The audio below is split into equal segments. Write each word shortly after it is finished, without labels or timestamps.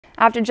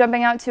After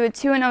jumping out to a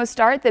 2-0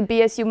 start, the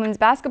BSU women's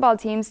basketball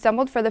team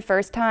stumbled for the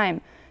first time,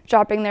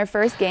 dropping their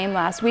first game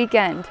last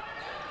weekend.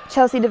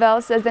 Chelsea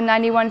DeVille says the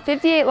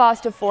 91-58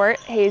 loss to Fort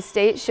Hays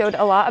State showed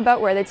a lot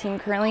about where the team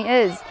currently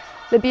is.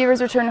 The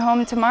Beavers return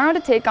home tomorrow to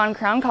take on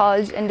Crown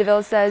College, and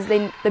DeVille says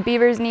the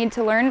Beavers need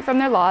to learn from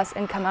their loss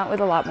and come out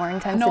with a lot more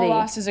intensity. No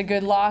loss is a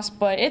good loss,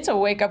 but it's a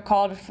wake-up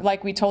call,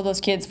 like we told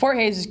those kids. Fort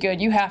Hays is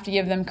good. You have to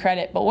give them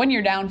credit. But when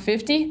you're down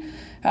 50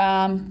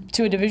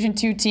 to a Division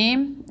II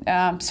team,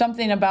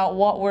 something about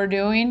what we're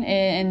doing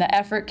in the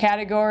effort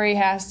category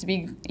has to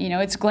be,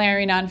 it's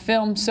glaring on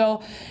film.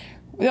 So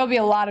there'll be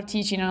a lot of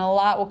teaching, and a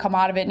lot will come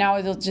out of it.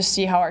 Now we'll just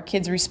see how our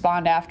kids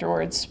respond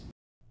afterwards.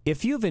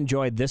 If you've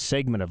enjoyed this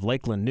segment of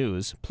Lakeland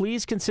News,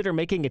 please consider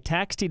making a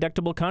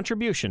tax-deductible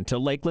contribution to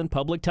Lakeland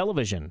Public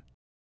Television.